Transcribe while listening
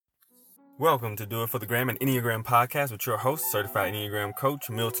Welcome to Do It for the Gram, an Enneagram podcast with your host, certified Enneagram coach,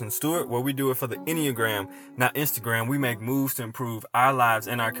 Milton Stewart, where we do it for the Enneagram, not Instagram. We make moves to improve our lives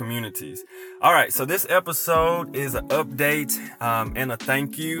and our communities. All right, so this episode is an update and a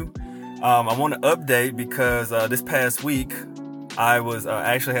thank you. I want to update because this past week, I was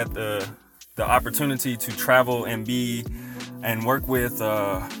actually had the opportunity to travel and work with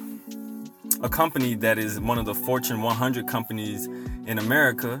a company that is one of the Fortune 100 companies in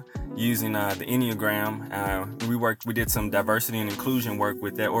America, using the Enneagram. We did some diversity and inclusion work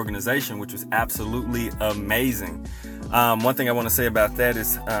with that organization, which was absolutely amazing. One thing I want to say about that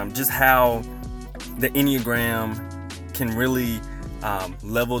is just how the Enneagram can really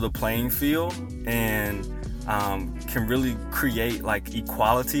level the playing field and can really create like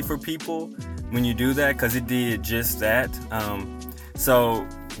equality for people when you do that, because it did just that. So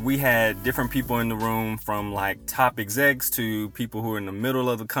we had different people in the room, from like top execs to people who are in the middle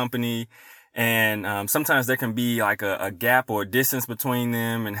of the company. And sometimes there can be like a gap or a distance between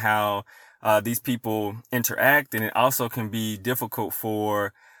them and how these people interact. And it also can be difficult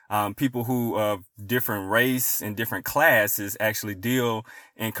for people who of different race and different classes actually deal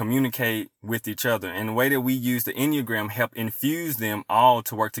and communicate with each other. And the way that we use the Enneagram help infuse them all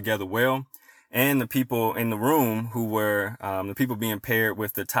to work together well. And the people in the room who were the people being paired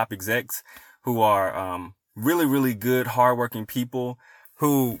with the top execs, who are really, really good, hardworking people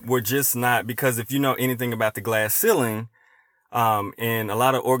who were just not, because if you know anything about the glass ceiling, in a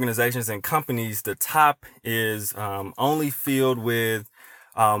lot of organizations and companies, the top is only filled with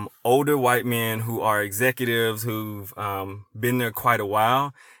older white men who are executives who've been there quite a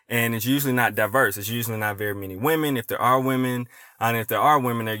while. And it's usually not diverse. It's usually not very many women, if there are women. And if there are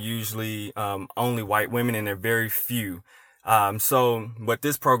women, they're usually only white women, and they're very few. So what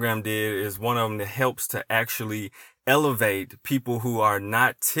this program did is one of them that helps to actually elevate people who are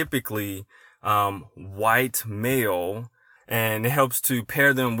not typically white male. And it helps to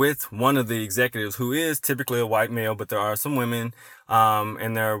pair them with one of the executives who is typically a white male, but there are some women,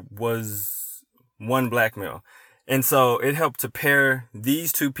 and there was one black male. And so it helped to pair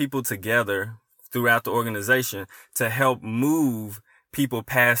these two people together throughout the organization to help move people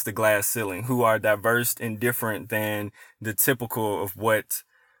past the glass ceiling, who are diverse and different than the typical of what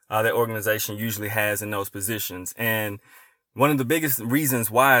that organization usually has in those positions. And one of the biggest reasons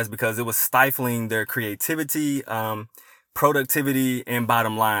why is because it was stifling their creativity, productivity, and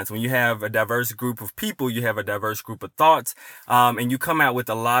bottom lines. When you have a diverse group of people, you have a diverse group of thoughts, and you come out with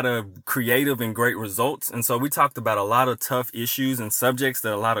a lot of creative and great results. And so we talked about a lot of tough issues and subjects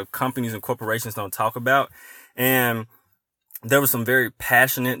that a lot of companies and corporations don't talk about. And there were some very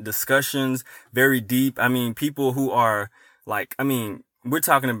passionate discussions, very deep. I mean, people who are like, we're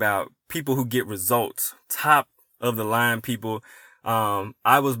talking about people who get results, top of the line people.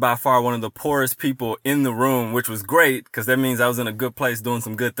 I was by far one of the poorest people in the room, which was great because that means I was in a good place doing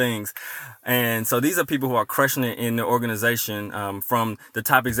some good things. And so these are people who are crushing it in the organization, from the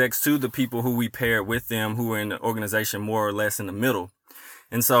top execs to the people who we paired with them, who were in the organization more or less in the middle.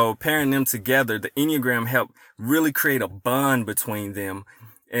 And so pairing them together, the Enneagram helped really create a bond between them,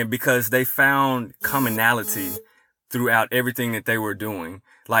 and because they found commonality throughout everything that they were doing,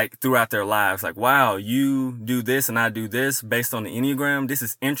 like throughout their lives. Like, wow, you do this and I do this based on the Enneagram. This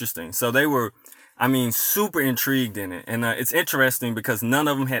is interesting. So they were, super intrigued in it. And it's interesting because none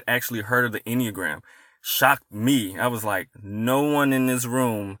of them had actually heard of the Enneagram. Shocked me. I was like, no one in this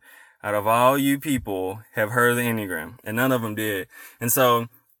room out of all you people have heard of the Enneagram, and none of them did. And so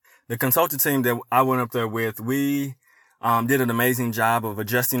the consultant team that I went up there with, we did an amazing job of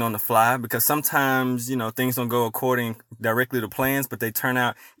adjusting on the fly, because sometimes, things don't go according directly to plans, but they turn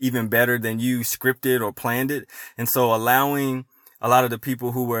out even better than you scripted or planned it. And so allowing a lot of the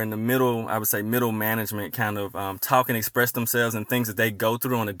people who were in the middle, I would say middle management, kind of talk and express themselves and things that they go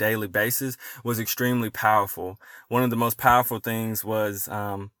through on a daily basis was extremely powerful. One of the most powerful things was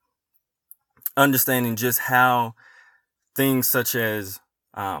understanding just how things such as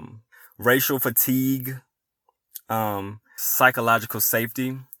racial fatigue, psychological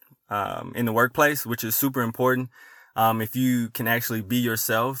safety in the workplace, which is super important. If you can actually be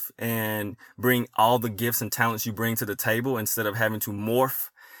yourself and bring all the gifts and talents you bring to the table, instead of having to morph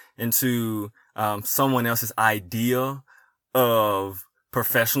into someone else's idea of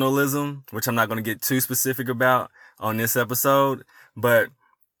professionalism, which I'm not going to get too specific about on this episode, but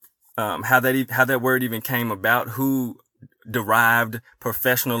how that word even came about, who derived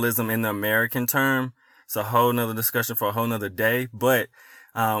professionalism in the American term. It's a whole nother discussion for a whole nother day. But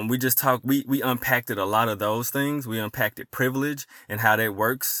we unpacked a lot of those things. We unpacked privilege and how that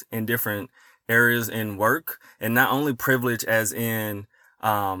works in different areas in work, and not only privilege as in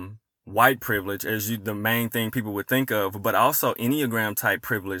white privilege as the main thing people would think of, but also Enneagram type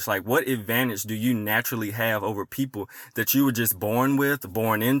privilege. Like, what advantage do you naturally have over people that you were just born with,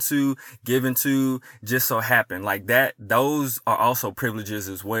 born into, given to, just so happen? Like that, those are also privileges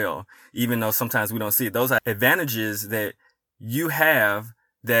as well, even though sometimes we don't see it. Those are advantages that you have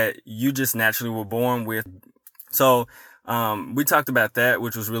that you just naturally were born with. So, we talked about that,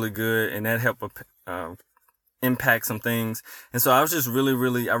 which was really good, and that helped, impact some things. And so I was just I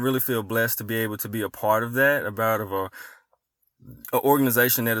really feel blessed to be able to be a part of that, about of a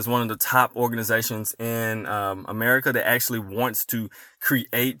organization that is one of the top organizations in America that actually wants to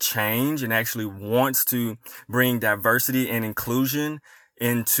create change and actually wants to bring diversity and inclusion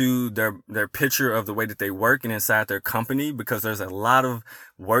into their picture of the way that they work and inside their company, because there's a lot of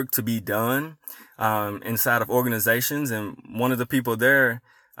work to be done inside of organizations. And one of the people there,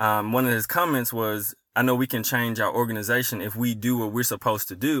 one of his comments was, I know we can change our organization if we do what we're supposed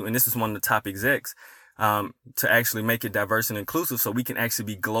to do. And this is one of the top execs, to actually make it diverse and inclusive so we can actually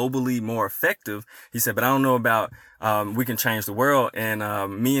be globally more effective. He said, but I don't know about, we can change the world. And,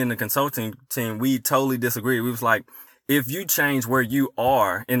 me and the consulting team, we totally disagreed. We was like, if you change where you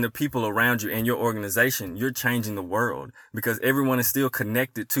are and the people around you and your organization, you're changing the world, because everyone is still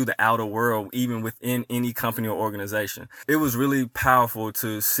connected to the outer world, even within any company or organization. It was really powerful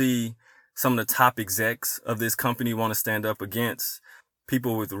to see some of the top execs of this company want to stand up against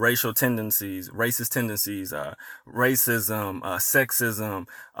people with racial tendencies, racist tendencies, racism, sexism,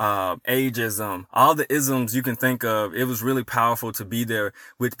 ageism, all the isms you can think of. It was really powerful to be there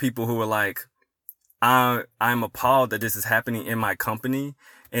with people who were like, I'm appalled that this is happening in my company,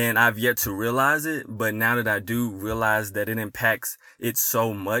 and I've yet to realize it. But now that I do realize that it impacts it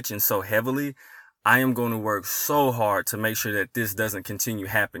so much and so heavily, I am going to work so hard to make sure that this doesn't continue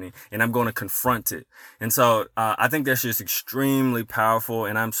happening, and I'm going to confront it. And so, I think that's just extremely powerful,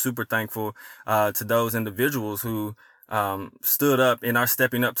 and I'm super thankful, to those individuals who, stood up and are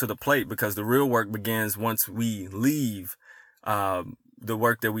stepping up to the plate, because the real work begins once we leave, the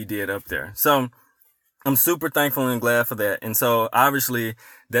work that we did up there. So, I'm super thankful and glad for that. And so obviously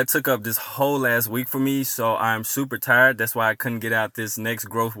that took up this whole last week for me. So I'm super tired. That's why I couldn't get out this next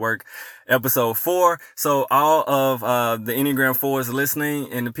growth work episode 4. So all of, the Enneagram 4s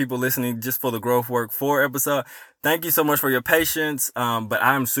listening and the people listening just for the growth work 4 episode, thank you so much for your patience. But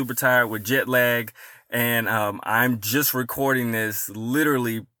I'm super tired with jet lag, and, I'm just recording this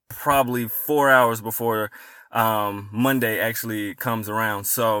literally probably 4 hours before, Monday actually comes around.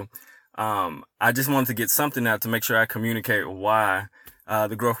 So, I just wanted to get something out to make sure I communicate why,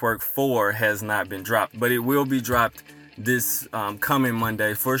 the growth work 4 has not been dropped, but it will be dropped this, coming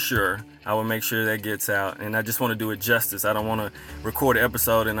Monday for sure. I will make sure that gets out, and I just want to do it justice. I don't want to record an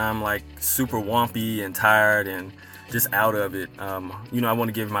episode and I'm like super wumpy and tired and just out of it. I want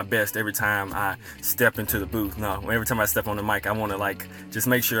to give my best every time I step into the booth. No, every time I step on the mic, I want to just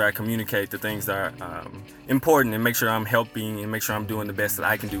make sure I communicate the things that are important, and make sure I'm helping and make sure I'm doing the best that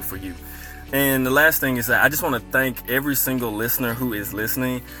I can do for you. And the last thing is that I just want to thank every single listener who is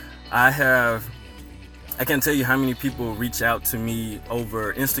listening. I can't tell you how many people reach out to me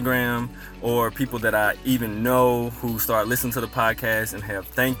over Instagram, or people that I even know who start listening to the podcast and have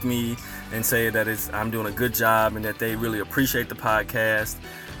thanked me and say that I'm doing a good job and that they really appreciate the podcast.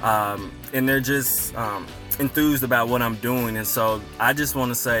 And they're just enthused about what I'm doing. And so I just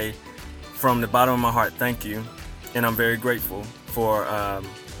want to say from the bottom of my heart, thank you. And I'm very grateful for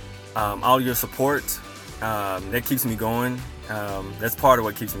all your support. That keeps me going. That's part of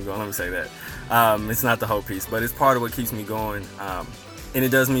what keeps me going. Let me say that. It's not the whole piece, but it's part of what keeps me going. And it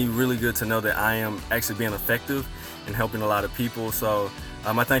does me really good to know that I am actually being effective and helping a lot of people. So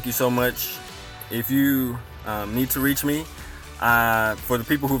I thank you so much. If you need to reach me, for the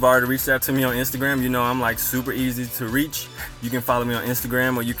people who've already reached out to me on Instagram, I'm super easy to reach. You can follow me on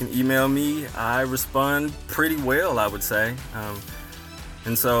Instagram, or you can email me. I respond pretty well, I would say.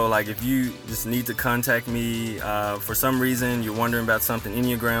 And so, if you just need to contact me for some reason, you're wondering about something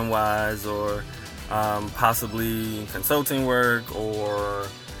Enneagram-wise, or possibly consulting work, or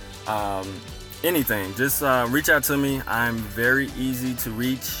anything, just reach out to me. I'm very easy to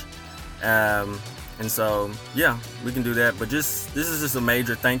reach. And so, yeah, we can do that. But this is just a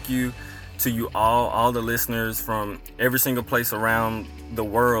major thank you to you all the listeners from every single place around the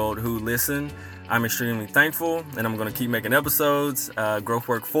world who listen. I'm extremely thankful, and I'm going to keep making episodes. Growth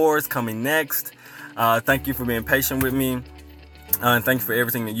Work 4 is coming next. Thank you for being patient with me. And thank you for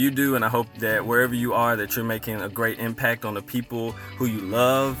everything that you do. And I hope that wherever you are, that you're making a great impact on the people who you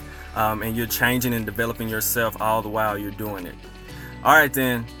love. And you're changing and developing yourself all the while you're doing it. All right,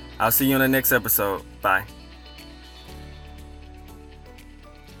 then. I'll see you on the next episode. Bye.